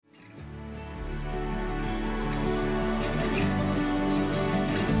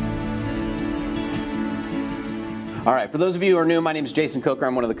All right, for those of you who are new, my name is Jason Coker.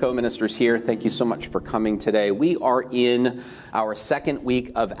 I'm one of the co-ministers here. Thank you so much for coming today. We are in our second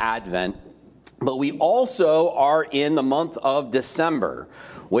week of Advent, but we also are in the month of December,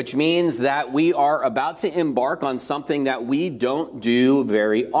 which means that we are about to embark on something that we don't do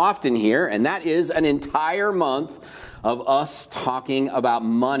very often here, and that is an entire month of us talking about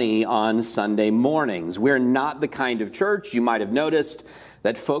money on Sunday mornings. We're not the kind of church, you might have noticed,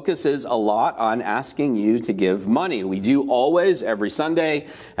 that focuses a lot on asking you to give money. We do always, every Sunday,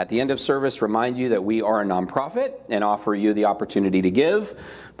 at the end of service, remind you that we are a nonprofit and offer you the opportunity to give.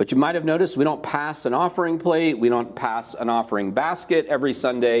 But you might have noticed we don't pass an offering plate, we don't pass an offering basket every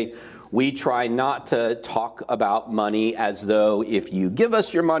Sunday. We try not to talk about money as though if you give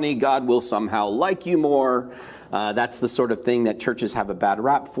us your money, God will somehow like you more. That's the sort of thing that churches have a bad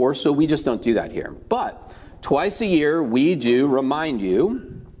rap for, so we just don't do that here. But twice a year, we do remind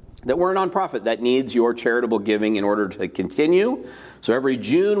you that we're a nonprofit that needs your charitable giving in order to continue. So every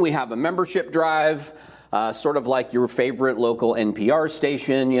June, we have a membership drive, sort of like your favorite local NPR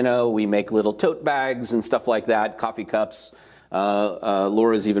station. You know, we make little tote bags and stuff like that, coffee cups.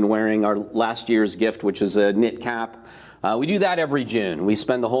 Laura's even wearing our last year's gift, which is a knit cap. We do that every June. We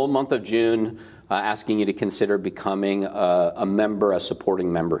spend the whole month of June asking you to consider becoming a member, a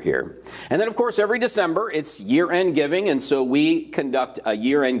supporting member here. And then, of course, every December, it's year-end giving, and so we conduct a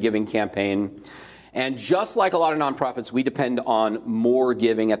year-end giving campaign. And just like a lot of nonprofits, we depend on more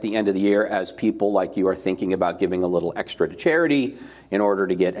giving at the end of the year as people like you are thinking about giving a little extra to charity in order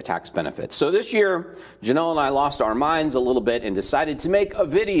to get a tax benefit. So this year, Janelle and I lost our minds a little bit and decided to make a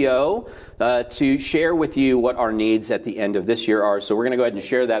video to share with you what our needs at the end of this year are. So we're going to go ahead and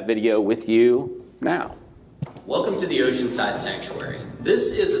share that video with you now. Welcome to the Oceanside Sanctuary.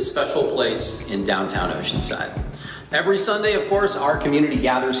 This is a special place in downtown Oceanside. Every Sunday, of course, our community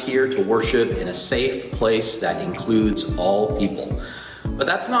gathers here to worship in a safe place that includes all people. But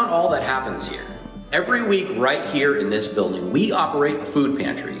that's not all that happens here. Every week right here in this building, we operate a food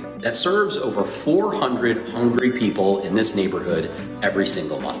pantry that serves over 400 hungry people in this neighborhood every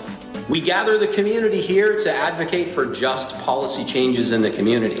single month. We gather the community here to advocate for just policy changes in the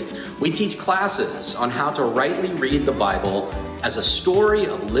community. We teach classes on how to rightly read the Bible as a story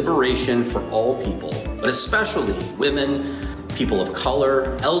of liberation for all people, but especially women, people of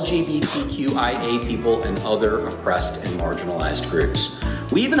color, LGBTQIA people, and other oppressed and marginalized groups.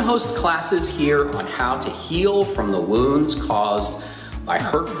 We even host classes here on how to heal from the wounds caused by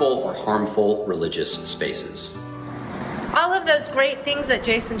hurtful or harmful religious spaces. All of those great things that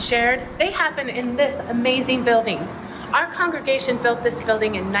Jason shared, they happen in this amazing building. Our congregation built this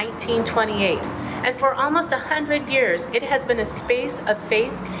building in 1928, and for almost 100 years, it has been a space of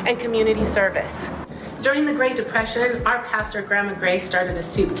faith and community service. During the Great Depression, our pastor, Grandma Grace, started a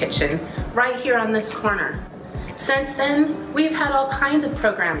soup kitchen right here on this corner. Since then, we've had all kinds of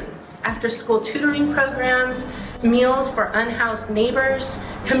programming, after-school tutoring programs, meals for unhoused neighbors,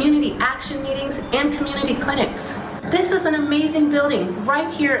 community action meetings, and community clinics. This is an amazing building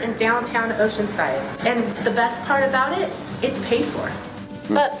right here in downtown Oceanside. And the best part about it, it's paid for.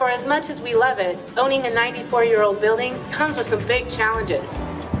 But for as much as we love it, owning a 94-year-old building comes with some big challenges,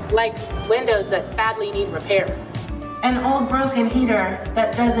 like windows that badly need repair, an old broken heater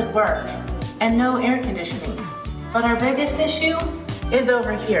that doesn't work, and no air conditioning. But our biggest issue is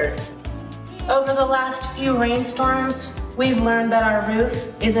over here. Over the last few rainstorms, we've learned that our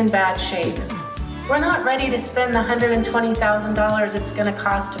roof is in bad shape. We're not ready to spend the $120,000 it's going to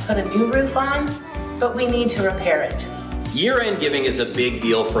cost to put a new roof on, but we need to repair it. Year-end giving is a big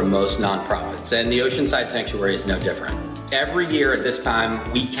deal for most nonprofits, and the Oceanside Sanctuary is no different. Every year at this time,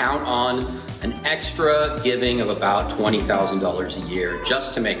 we count on an extra giving of about $20,000 a year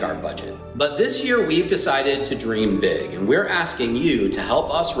just to make our budget. But this year, we've decided to dream big, and we're asking you to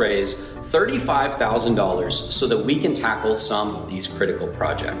help us raise $35,000 so that we can tackle some of these critical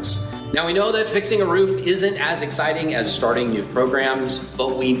projects. Now, we know that fixing a roof isn't as exciting as starting new programs,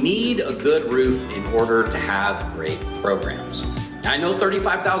 but we need a good roof in order to have great programs. Now, I know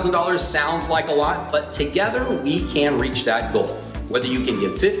 $35,000 sounds like a lot, but together we can reach that goal. Whether you can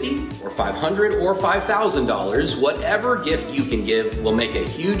give $50 or $500 or $5,000, whatever gift you can give will make a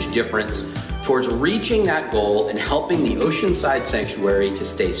huge difference towards reaching that goal and helping the Oceanside Sanctuary to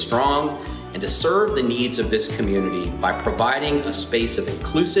stay strong and to serve the needs of this community by providing a space of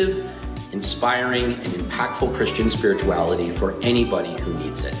inclusive, inspiring, and impactful Christian spirituality for anybody who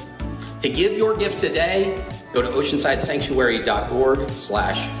needs it. To give your gift today, go to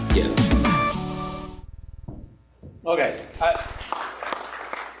oceansidesanctuary.org/give. Okay.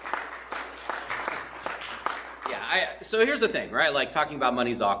 So here's the thing, right? Like, talking about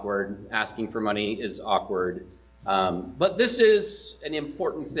money is awkward. Asking for money is awkward. But this is an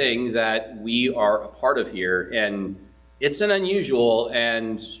important thing that we are a part of here, and it's an unusual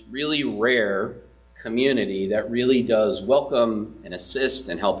and really rare community that really does welcome and assist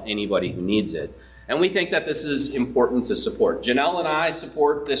and help anybody who needs it. And we think that this is important to support. Janelle and I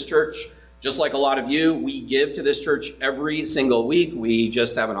support this church just like a lot of you. We give to this church every single week. We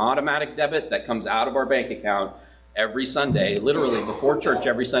just have an automatic debit that comes out of our bank account every Sunday, literally before church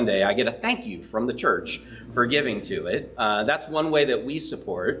every Sunday. I get a thank you from the church for giving to it. That's one way that we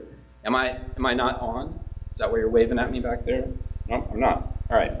support. Am I not on? Is that why you're waving at me back there? No, I'm not.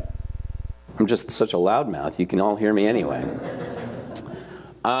 All right. I'm just such a loudmouth. You can all hear me anyway.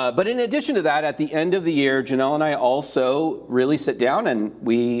 But in addition to that, at the end of the year, Janelle and I also really sit down and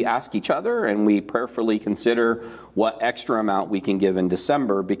we ask each other and we prayerfully consider what extra amount we can give in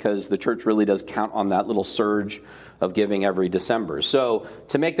December, because the church really does count on that little surge of giving every December. So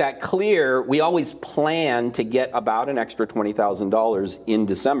to make that clear, we always plan to get about an extra $20,000 in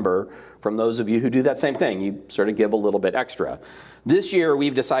December from those of you who do that same thing. You sort of give a little bit extra. This year,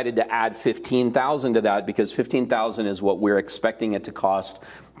 we've decided to add $15,000 to that because $15,000 is what we're expecting it to cost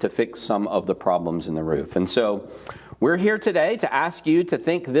to fix some of the problems in the roof. And so we're here today to ask you to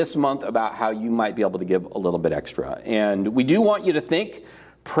think this month about how you might be able to give a little bit extra. And we do want you to think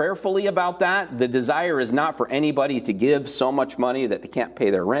prayerfully about that. The desire is not for anybody to give so much money that they can't pay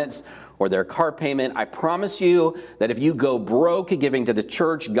their rents or their car payment. I promise you that if you go broke giving to the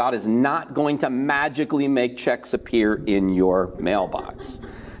church, God is not going to magically make checks appear in your mailbox.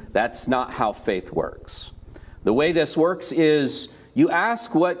 That's not how faith works. The way this works is you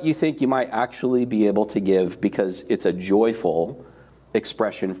ask what you think you might actually be able to give, because it's a joyful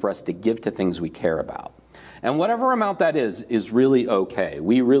expression for us to give to things we care about. And whatever amount that is really okay.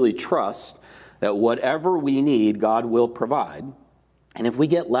 We really trust that whatever we need, God will provide. And if we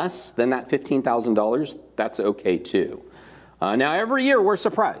get less than that $15,000, that's okay too. Now, every year we're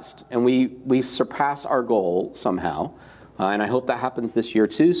surprised, and we surpass our goal somehow. And I hope that happens this year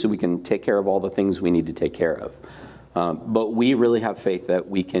too, so we can take care of all the things we need to take care of. But we really have faith that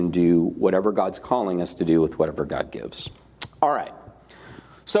we can do whatever God's calling us to do with whatever God gives. All right.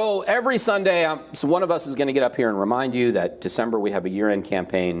 So every Sunday, so one of us is going to get up here and remind you that December we have a year-end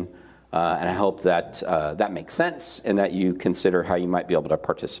campaign, and I hope that that makes sense and that you consider how you might be able to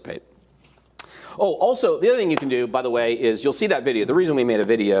participate. Oh, also, the other thing you can do, by the way, is you'll see that video. The reason we made a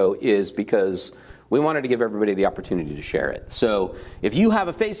video is because we wanted to give everybody the opportunity to share it. So if you have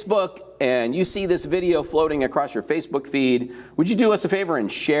a Facebook and you see this video floating across your Facebook feed, would you do us a favor and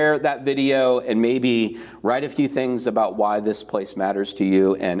share that video and maybe write a few things about why this place matters to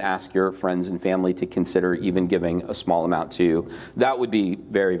you and ask your friends and family to consider even giving a small amount to you? That would be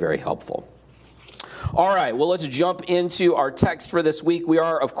very, very helpful. All right, well, let's jump into our text for this week. We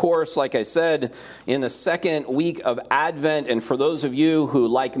are, of course, like I said, in the second week of Advent. And for those of you who,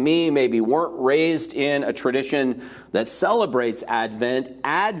 like me, maybe weren't raised in a tradition that celebrates Advent,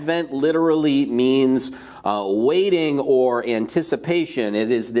 Advent literally means waiting or anticipation.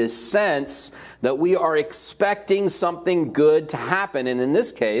 It is this sense that we are expecting something good to happen. And in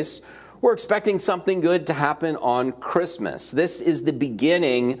this case, we're expecting something good to happen on Christmas. This is the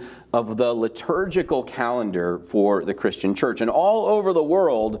beginning of the liturgical calendar for the Christian church. And all over the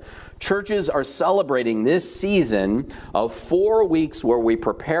world, churches are celebrating this season of 4 weeks where we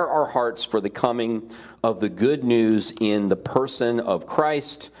prepare our hearts for the coming of the good news in the person of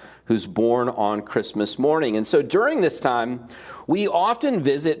Christ, who's born on Christmas morning. And so during this time, we often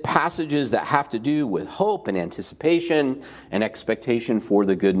visit passages that have to do with hope and anticipation and expectation for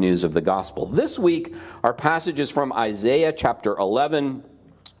the good news of the gospel. This week, our passage is from Isaiah chapter 11,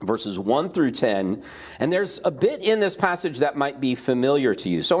 verses 1 through 10. And there's a bit in this passage that might be familiar to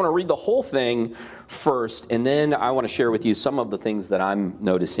you. So I want to read the whole thing first, and then I want to share with you some of the things that I'm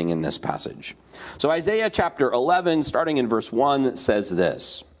noticing in this passage. So Isaiah chapter 11, starting in verse 1, says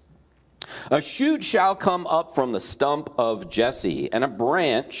this: "A shoot shall come up from the stump of Jesse, and a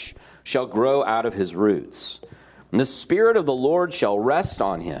branch shall grow out of his roots. And the Spirit of the Lord shall rest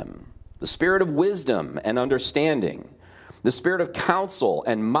on him, the Spirit of wisdom and understanding, the Spirit of counsel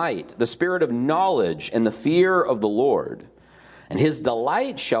and might, the Spirit of knowledge and the fear of the Lord. And his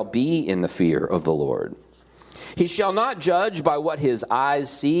delight shall be in the fear of the Lord. He shall not judge by what his eyes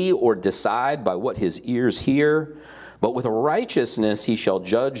see, or decide by what his ears hear, but with righteousness he shall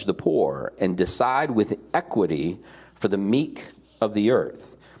judge the poor, and decide with equity for the meek of the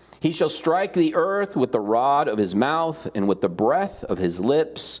earth. He shall strike the earth with the rod of his mouth, and with the breath of his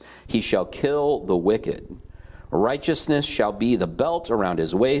lips he shall kill the wicked. Righteousness shall be the belt around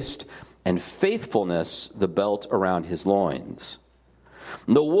his waist, and faithfulness the belt around his loins.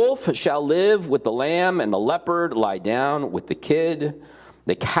 The wolf shall live with the lamb, and the leopard lie down with the kid.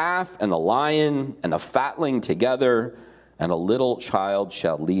 The calf and the lion and the fatling together, and a little child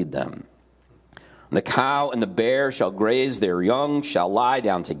shall lead them. The cow and the bear shall graze, their young shall lie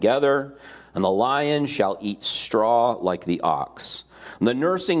down together, and the lion shall eat straw like the ox. And the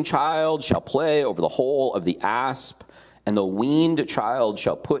nursing child shall play over the hole of the asp, and the weaned child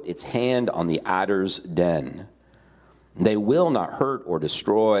shall put its hand on the adder's den. They will not hurt or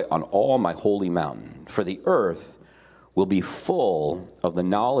destroy on all my holy mountain, for the earth will be full of the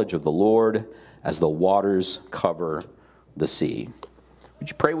knowledge of the Lord as the waters cover the sea. Would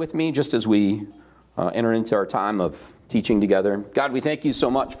you pray with me just as we enter into our time of teaching together? God, we thank you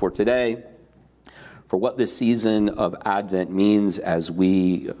so much for today, for what this season of Advent means as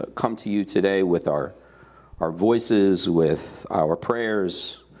we come to you today with our voices, with our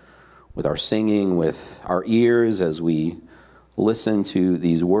prayers, with our singing, with our ears as we listen to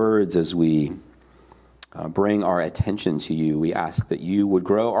these words, as we bring our attention to you. We ask that you would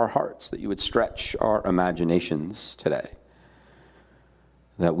grow our hearts, that you would stretch our imaginations today,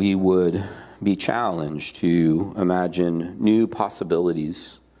 that we would be challenged to imagine new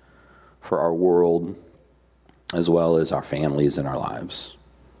possibilities for our world as well as our families and our lives.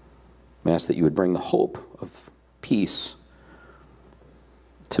 We ask that you would bring the hope of peace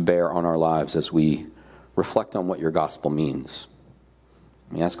to bear on our lives as we reflect on what your gospel means.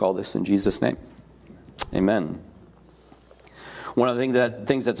 We ask all this in Jesus' name. Amen. One of the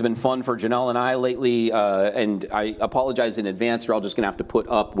things that's been fun for Janelle and I lately, and I apologize in advance, you're all just going to have to put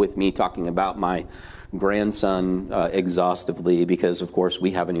up with me talking about my grandson exhaustively because, of course,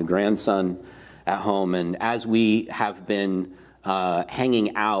 we have a new grandson at home. And as we have been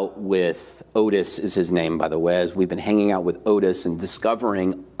hanging out with Otis, is his name, by the way, as we've been hanging out with Otis and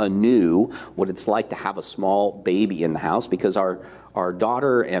discovering anew what it's like to have a small baby in the house, because our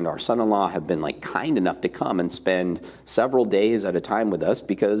daughter and our son-in-law have been kind enough to come and spend several days at a time with us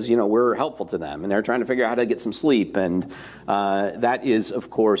because, we're helpful to them and they're trying to figure out how to get some sleep. And that is, of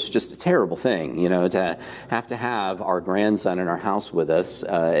course, just a terrible thing, to have our grandson in our house with us,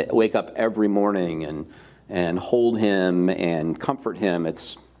 wake up every morning and hold him and comfort him.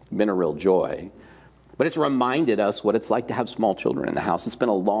 It's been a real joy. But it's reminded us what it's like to have small children in the house. It's been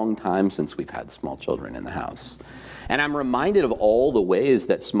a long time since we've had small children in the house. And I'm reminded of all the ways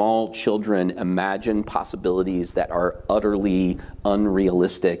that small children imagine possibilities that are utterly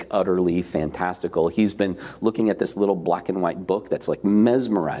unrealistic, utterly fantastical. He's been looking at this little black and white book that's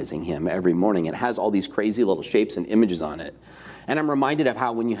mesmerizing him every morning. It has all these crazy little shapes and images on it. And I'm reminded of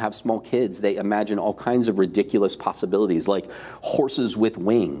how when you have small kids, they imagine all kinds of ridiculous possibilities, like horses with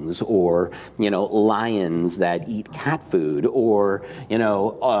wings, or, lions that eat cat food, or,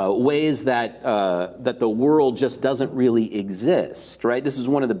 ways that the world just doesn't really exist, right? This is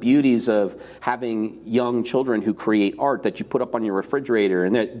one of the beauties of having young children who create art that you put up on your refrigerator,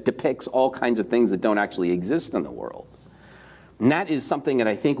 and it depicts all kinds of things that don't actually exist in the world. And that is something that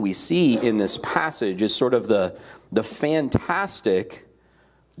I think we see in this passage, is sort of the fantastic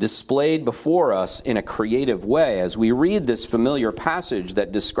displayed before us in a creative way as we read this familiar passage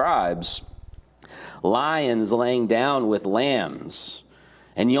that describes lions laying down with lambs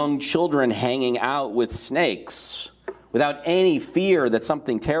and young children hanging out with snakes without any fear that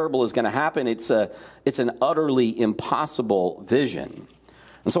something terrible is going to happen. It's an utterly impossible vision.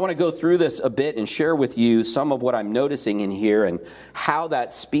 And so I want to go through this a bit and share with you some of what I'm noticing in here and how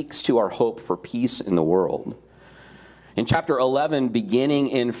that speaks to our hope for peace in the world. In chapter 11, beginning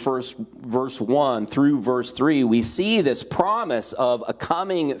in verse 1 through verse 3, we see this promise of a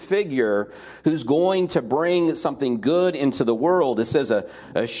coming figure who's going to bring something good into the world. It says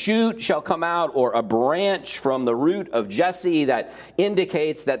a shoot shall come out, or a branch from the root of Jesse. That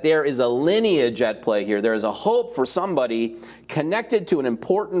indicates that there is a lineage at play here. There is a hope for somebody connected to an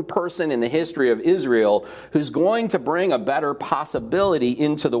important person in the history of Israel who's going to bring a better possibility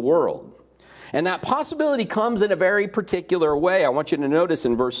into the world. And that possibility comes in a very particular way. I want you to notice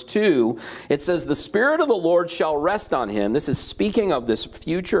in verse 2, it says, "The Spirit of the Lord shall rest on him." This is speaking of this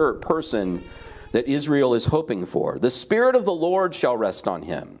future person that Israel is hoping for. The Spirit of the Lord shall rest on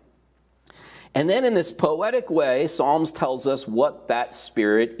him. And then in this poetic way, Psalms tells us what that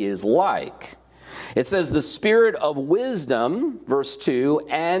Spirit is like. It says, "The Spirit of wisdom," verse 2,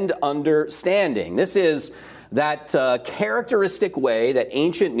 "and understanding." This is that characteristic way that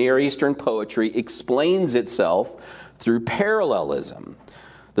ancient Near Eastern poetry explains itself through parallelism.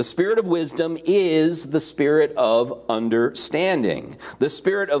 The spirit of wisdom is the spirit of understanding. The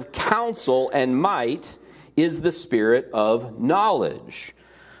spirit of counsel and might is the spirit of knowledge.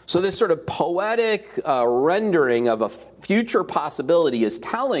 So this sort of poetic rendering of a future possibility is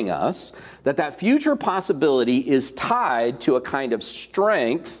telling us that that future possibility is tied to a kind of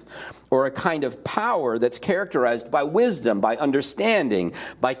strength or a kind of power that's characterized by wisdom, by understanding,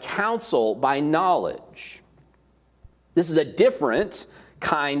 by counsel, by knowledge. This is a different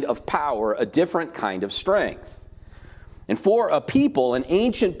kind of power, a different kind of strength. And for a people, an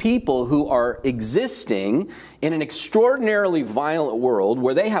ancient people who are existing in an extraordinarily violent world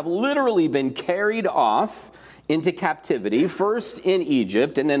where they have literally been carried off into captivity, first in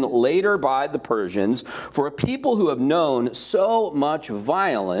Egypt and then later by the Persians, for a people who have known so much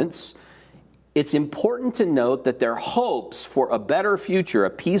violence, it's important to note that their hopes for a better future, a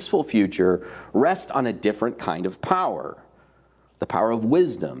peaceful future, rest on a different kind of power. The power of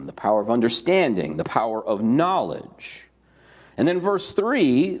wisdom, the power of understanding, the power of knowledge. And then verse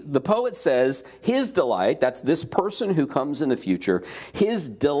 3, the poet says, his delight, that's this person who comes in the future, his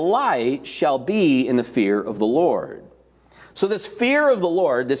delight shall be in the fear of the Lord. So this fear of the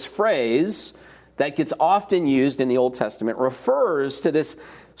Lord, this phrase that gets often used in the Old Testament, refers to this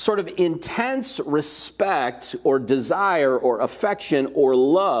sort of intense respect or desire or affection or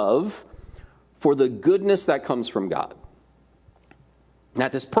love for the goodness that comes from God.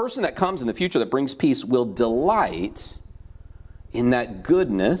 That this person that comes in the future that brings peace will delight in that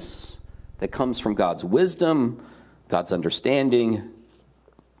goodness that comes from God's wisdom, God's understanding,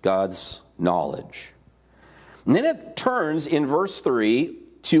 God's knowledge. And then it turns in verse 3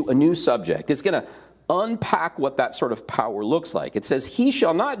 to a new subject. It's going to unpack what that sort of power looks like. It says, he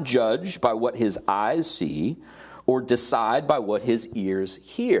shall not judge by what his eyes see or decide by what his ears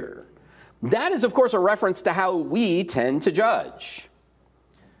hear. That is, of course, a reference to how we tend to judge.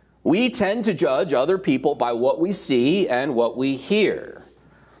 We tend to judge other people by what we see and what we hear.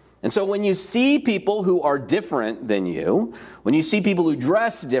 And so when you see people who are different than you, when you see people who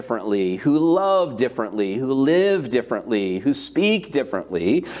dress differently, who love differently, who live differently, who speak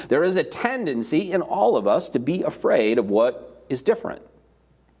differently, there is a tendency in all of us to be afraid of what is different.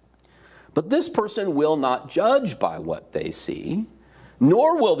 But this person will not judge by what they see,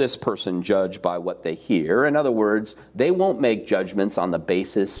 nor will this person judge by what they hear. In other words, they won't make judgments on the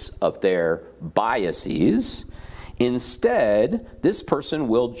basis of their biases. Instead, this person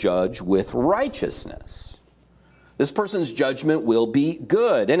will judge with righteousness. This person's judgment will be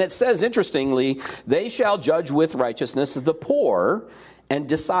good. And it says, interestingly, they shall judge with righteousness the poor and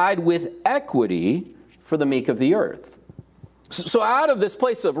decide with equity for the meek of the earth. So out of this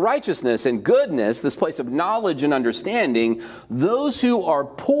place of righteousness and goodness, this place of knowledge and understanding, those who are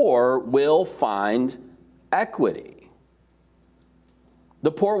poor will find equity.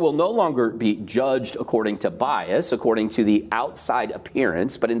 The poor will no longer be judged according to bias, according to the outside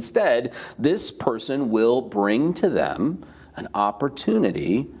appearance, but instead, this person will bring to them an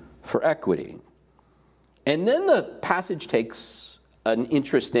opportunity for equity. And then the passage takes an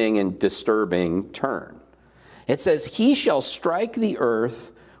interesting and disturbing turn. It says, he shall strike the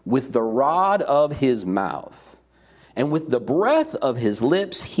earth with the rod of his mouth, and with the breath of his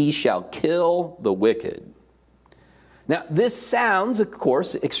lips he shall kill the wicked. Now, this sounds, of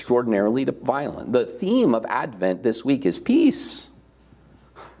course, extraordinarily violent. The theme of Advent this week is peace.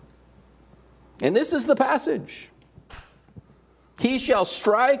 And this is the passage. He shall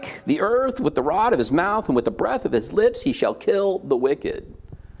strike the earth with the rod of his mouth, and with the breath of his lips he shall kill the wicked.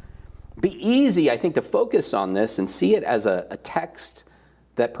 Be easy, I think, to focus on this and see it as a text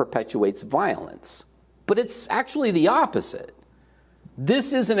that perpetuates violence. But it's actually the opposite.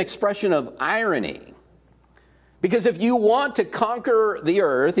 This is an expression of irony. Because if you want to conquer the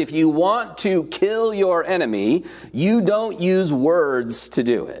earth, if you want to kill your enemy, you don't use words to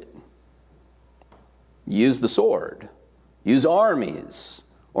do it. Use the sword. Use armies.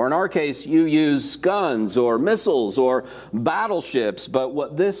 Or in our case, you use guns or missiles or battleships. But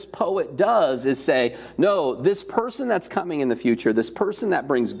what this poet does is say, no, this person that's coming in the future, this person that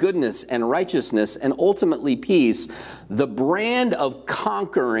brings goodness and righteousness and ultimately peace, the brand of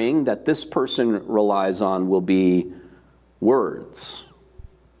conquering that this person relies on will be words.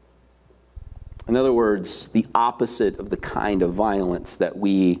 In other words, the opposite of the kind of violence that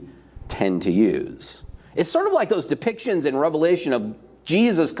we tend to use. It's sort of like those depictions in Revelation of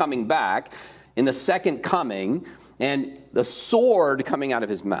Jesus coming back in the second coming and the sword coming out of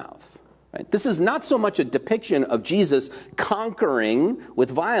his mouth. Right? This is not so much a depiction of Jesus conquering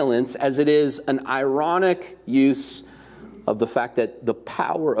with violence as it is an ironic use of the fact that the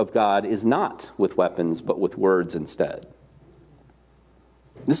power of God is not with weapons but with words instead.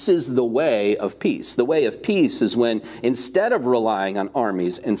 This is the way of peace. The way of peace is when, instead of relying on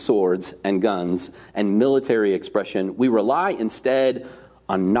armies and swords and guns and military expression, we rely instead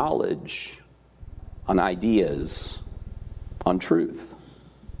on knowledge, on ideas, on truth.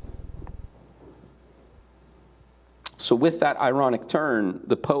 So with that ironic turn,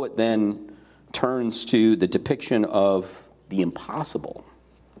 the poet then turns to the depiction of the impossible.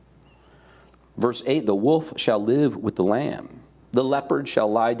 Verse 8, the wolf shall live with the lamb. The leopard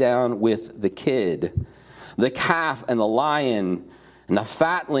shall lie down with the kid. The calf and the lion and the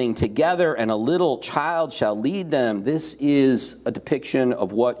fatling together, and a little child shall lead them. This is a depiction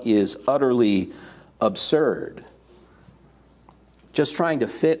of what is utterly absurd. Just trying to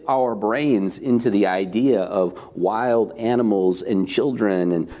fit our brains into the idea of wild animals and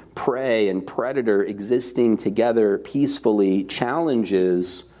children and prey and predator existing together peacefully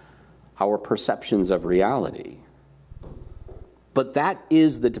challenges our perceptions of reality. But that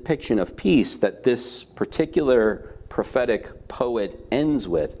is the depiction of peace that this particular prophetic poet ends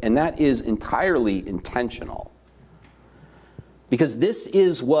with, and that is entirely intentional. Because this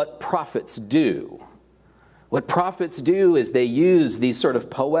is what prophets do. What prophets do is they use these sort of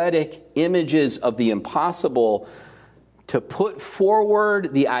poetic images of the impossible to put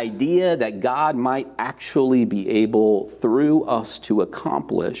forward the idea that God might actually be able, through us, to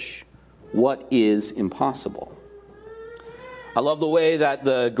accomplish what is impossible. I love the way that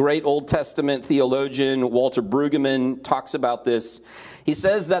the great Old Testament theologian Walter Brueggemann talks about this. He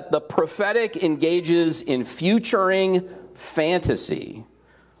says that the prophetic engages in futuring fantasy.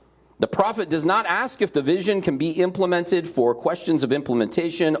 The prophet does not ask if the vision can be implemented, for questions of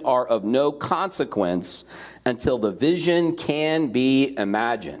implementation are of no consequence until the vision can be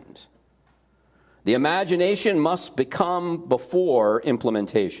imagined. The imagination must become before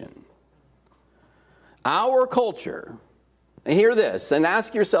implementation. Our culture, hear this and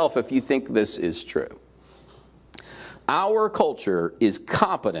ask yourself if you think this is true. Our culture is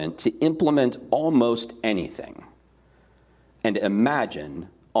competent to implement almost anything and imagine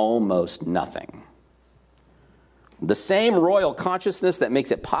almost nothing. The same royal consciousness that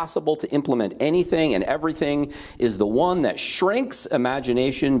makes it possible to implement anything and everything is the one that shrinks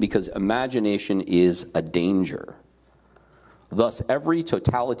imagination, because imagination is a danger. Thus, every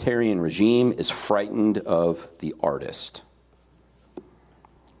totalitarian regime is frightened of the artist.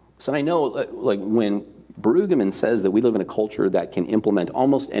 So I know, like, when Brueggemann says that we live in a culture that can implement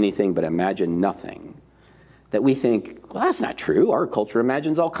almost anything but imagine nothing, that we think, well, that's not true. Our culture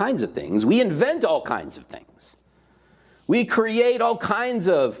imagines all kinds of things. We invent all kinds of things. We create all kinds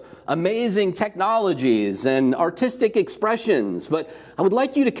of amazing technologies and artistic expressions. But I would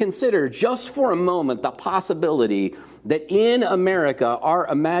like you to consider just for a moment the possibility that in America, our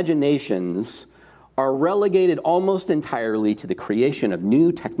imaginations are relegated almost entirely to the creation of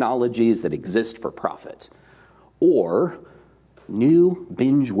new technologies that exist for profit, or new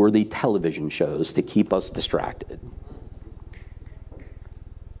binge-worthy television shows to keep us distracted.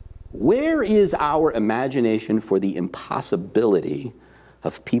 Where is our imagination for the impossibility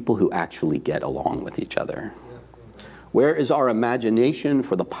of people who actually get along with each other? Where is our imagination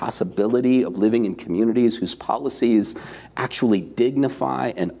for the possibility of living in communities whose policies actually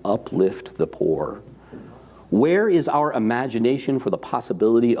dignify and uplift the poor? Where is our imagination for the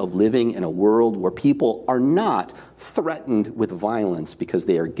possibility of living in a world where people are not threatened with violence because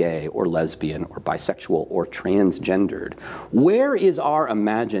they are gay or lesbian or bisexual or transgendered? Where is our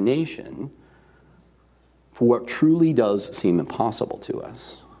imagination for what truly does seem impossible to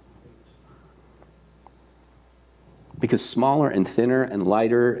us? Because smaller and thinner and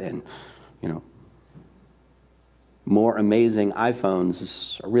lighter and, more amazing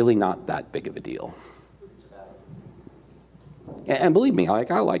iPhones are really not that big of a deal. And believe me, I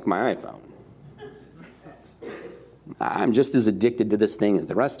like my iPhone. I'm just as addicted to this thing as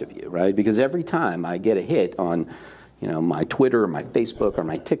the rest of you, right? Because every time I get a hit on, my Twitter or my Facebook or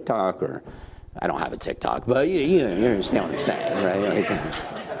my TikTok, or I don't have a TikTok, but you understand what I'm saying, right?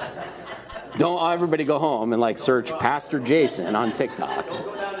 Like, don't everybody go home and search Pastor Jason on TikTok.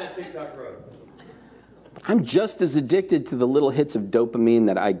 Go down that TikTok road. I'm just as addicted to the little hits of dopamine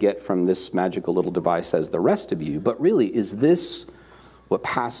that I get from this magical little device as the rest of you. But really, is this what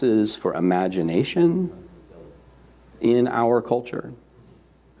passes for imagination in our culture?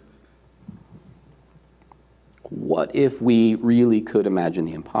 What if we really could imagine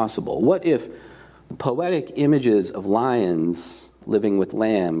the impossible? What if the poetic images of lions living with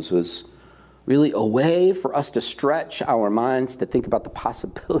lambs was really a way for us to stretch our minds to think about the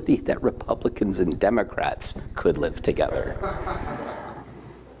possibility that Republicans and Democrats could live together?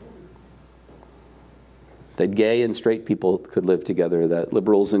 That gay and straight people could live together, that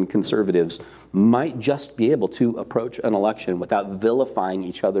liberals and conservatives might just be able to approach an election without vilifying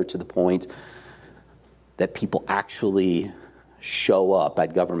each other to the point that people actually show up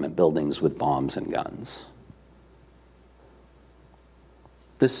at government buildings with bombs and guns.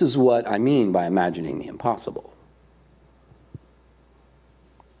 This is what I mean by imagining the impossible.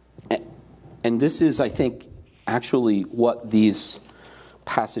 And this is, I think, actually what these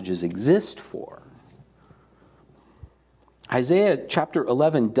passages exist for. Isaiah chapter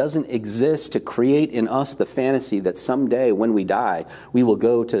 11 doesn't exist to create in us the fantasy that someday when we die, we will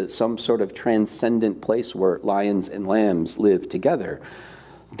go to some sort of transcendent place where lions and lambs live together.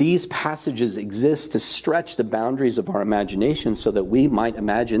 These passages exist to stretch the boundaries of our imagination so that we might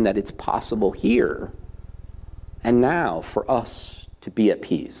imagine that it's possible here and now for us to be at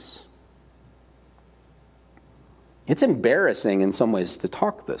peace. It's embarrassing in some ways to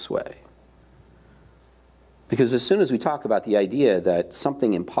talk this way. Because as soon as we talk about the idea that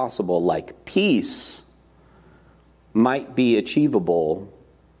something impossible like peace might be achievable,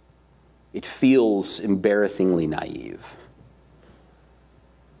 it feels embarrassingly naive.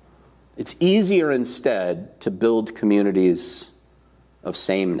 It's easier instead to build communities of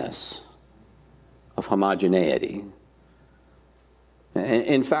sameness, of homogeneity.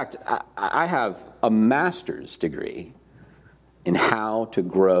 In fact, I have a master's degree in how to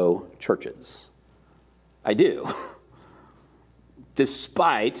grow churches. I do.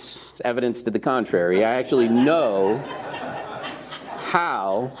 Despite evidence to the contrary, I actually know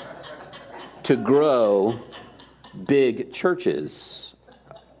how to grow big churches.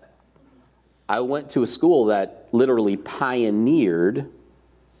 I went to a school that literally pioneered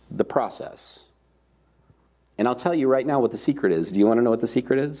the process. And I'll tell you right now what the secret is. Do you want to know what the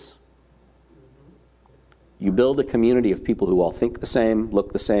secret is? You build a community of people who all think the same,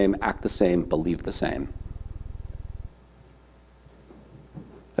 look the same, act the same, believe the same.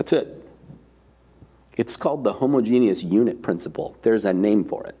 That's it. It's called the homogeneous unit principle. There's a name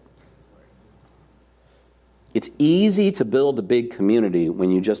for it. It's easy to build a big community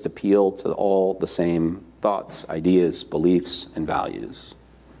when you just appeal to all the same thoughts, ideas, beliefs, and values.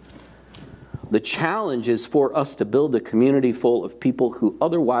 The challenge is for us to build a community full of people who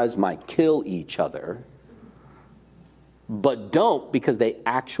otherwise might kill each other, but don't because they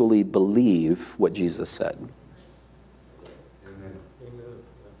actually believe what Jesus said. Amen.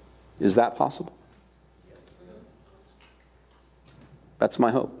 Is that possible? That's my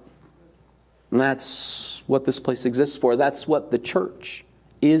hope. And that's what this place exists for. That's what the church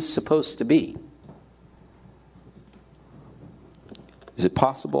is supposed to be. Is it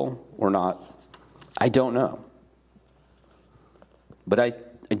possible or not? I don't know. But I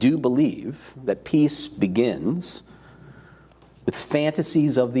do believe that peace begins with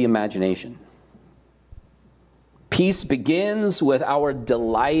fantasies of the imagination. Peace begins with our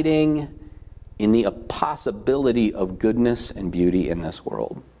delighting in the possibility of goodness and beauty in this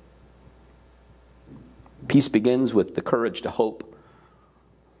world. Peace begins with the courage to hope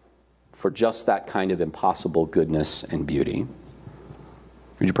for just that kind of impossible goodness and beauty.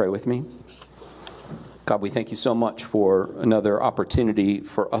 Would you pray with me? God, we thank you so much for another opportunity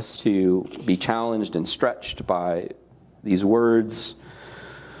for us to be challenged and stretched by these words,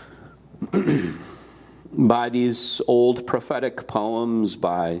 by these old prophetic poems,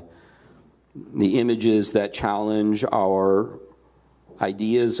 by the images that challenge our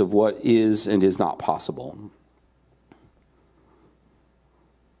ideas of what is and is not possible.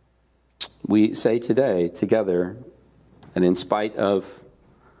 We say today together, and in spite of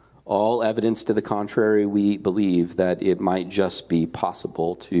all evidence to the contrary, we believe that it might just be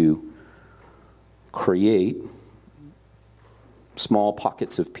possible to create small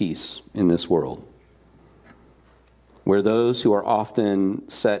pockets of peace in this world, where those who are often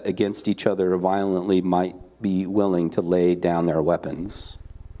set against each other violently might be willing to lay down their weapons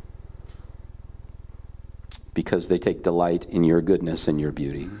because they take delight in your goodness and your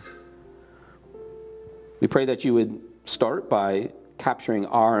beauty. We pray that you would start by capturing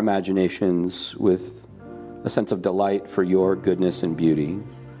our imaginations with a sense of delight for your goodness and beauty.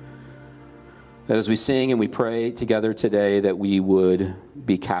 That as we sing and we pray together today, that we would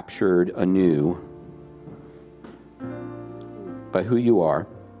be captured anew by who you are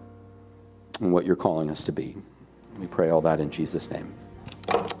and what you're calling us to be. We pray all that in Jesus' name.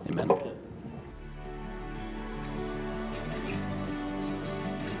 Amen.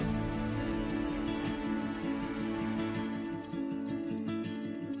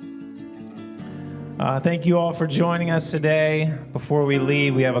 Thank you all for joining us today. Before we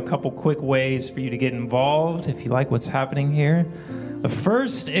leave, we have a couple quick ways for you to get involved if you like what's happening here. The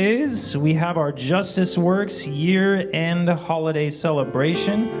first is we have our Justice Works year-end holiday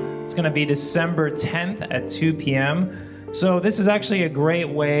celebration. It's going to be December 10th at 2 p.m. So this is actually a great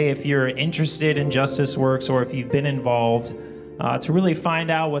way if you're interested in Justice Works or if you've been involved to really find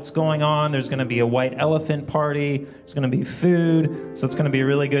out what's going on. There's going to be a white elephant party. There's going to be food. So it's going to be a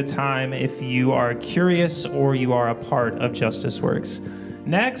really good time if you are curious or you are a part of Justice Works.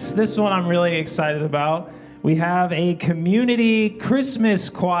 Next, this one I'm really excited about. We have a community Christmas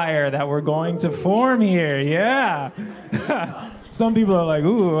choir that we're going to form here. Yeah. Some people are like,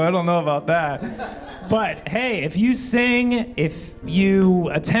 ooh, I don't know about that. But hey, if you sing, if you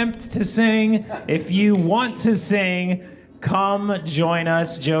attempt to sing, if you want to sing, come join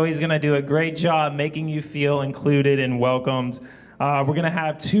us. Joey's going to do a great job making you feel included and welcomed. We're going to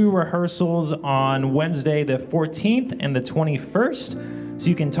have 2 rehearsals on Wednesday the 14th and the 21st, so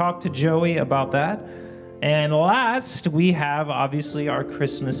you can talk to Joey about that. And last, we have obviously our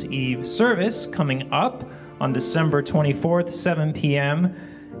Christmas Eve service coming up on December 24th, 7 p.m.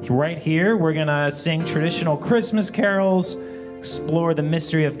 Right here, we're going to sing traditional Christmas carols, explore the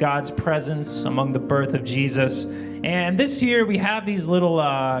mystery of God's presence among the birth of Jesus. And this year we have these little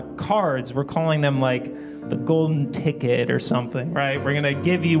cards. We're calling them like the golden ticket or something, right? We're going to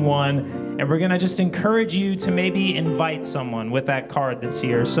give you one, and we're going to just encourage you to maybe invite someone with that card this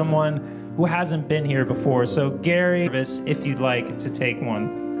year, someone who hasn't been here before. So Gary, if you'd like to take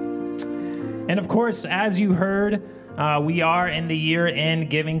one. And of course, as you heard, we are in the year-end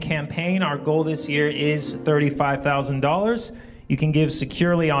giving campaign. Our goal this year is $35,000. You can give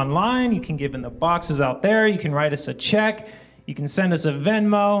securely online. You can give in the boxes out there. You can write us a check. You can send us a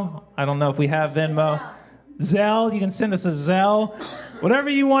Venmo. I don't know if we have Venmo. Zelle. You can send us a Zelle. Whatever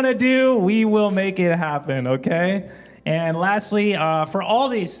you want to do, we will make it happen, okay? And lastly, for all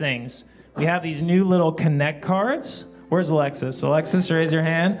these things, we have these new little Connect cards. Where's Alexis? Alexis, raise your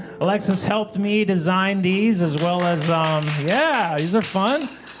hand. Alexis helped me design these as well as, yeah, these are fun.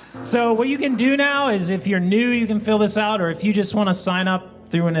 So what you can do now is if you're new, you can fill this out, or if you just want to sign up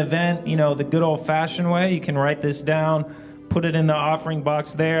through an event, you know, the good old-fashioned way, you can write this down, put it in the offering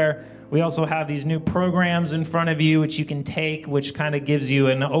box there. We also have these new programs in front of you which you can take, which kind of gives you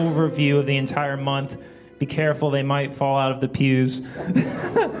an overview of the entire month. Be careful, they might fall out of the pews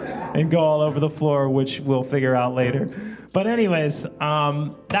and go all over the floor, which we'll figure out later. But anyways,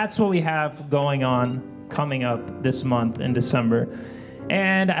 that's what we have going on coming up this month in December.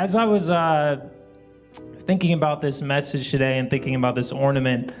 And as I was thinking about this message today and thinking about this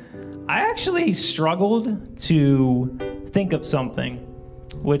ornament, I actually struggled to think of something,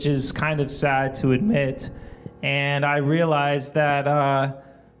 which is kind of sad to admit. And I realized that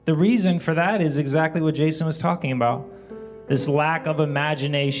the reason for that is exactly what Jason was talking about. This lack of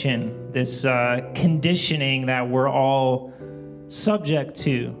imagination, this conditioning that we're all subject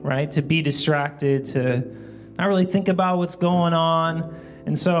to, right? To be distracted, to not really think about what's going on.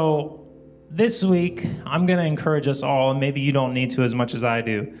 And so this week, I'm going to encourage us all, and maybe you don't need to as much as I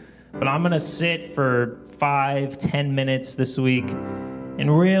do, but I'm going to sit for 5-10 minutes this week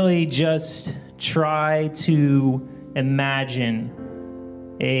and really just try to imagine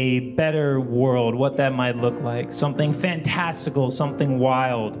a better world, what that might look like, something fantastical, something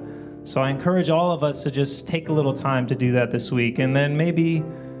wild. So I encourage all of us to just take a little time to do that this week, and then maybe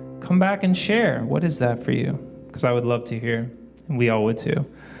come back and share. What is that for you? Because I would love to hear, and we all would too.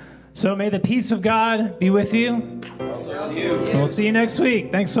 So may the peace of God be with you. Also with you. And we'll see you next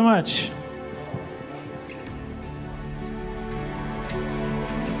week. Thanks so much.